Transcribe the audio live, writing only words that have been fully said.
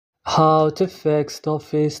How to fix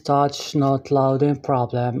DOFUS touch not loading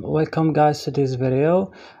problem. Welcome guys to this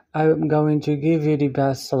video. I'm going to give you the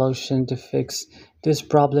best solution to fix this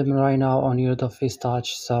problem right now on your DOFUS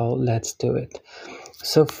touch, so let's do it.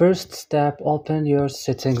 So first step, open your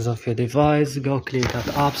settings of your device, go click that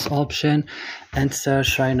apps option and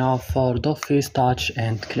search right now for DOFUS touch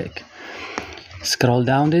and click. Scroll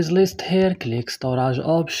down this list here, click storage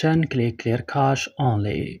option, click clear cache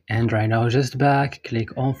only, and right now just back,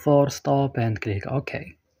 click on force stop and click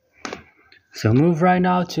OK. So move right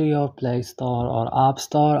now to your Play Store or App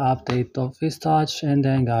Store, update DOFUS touch, and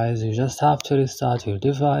then guys you just have to restart your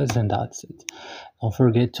device and that's it. Don't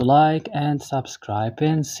forget to like and subscribe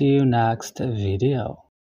and see you next video.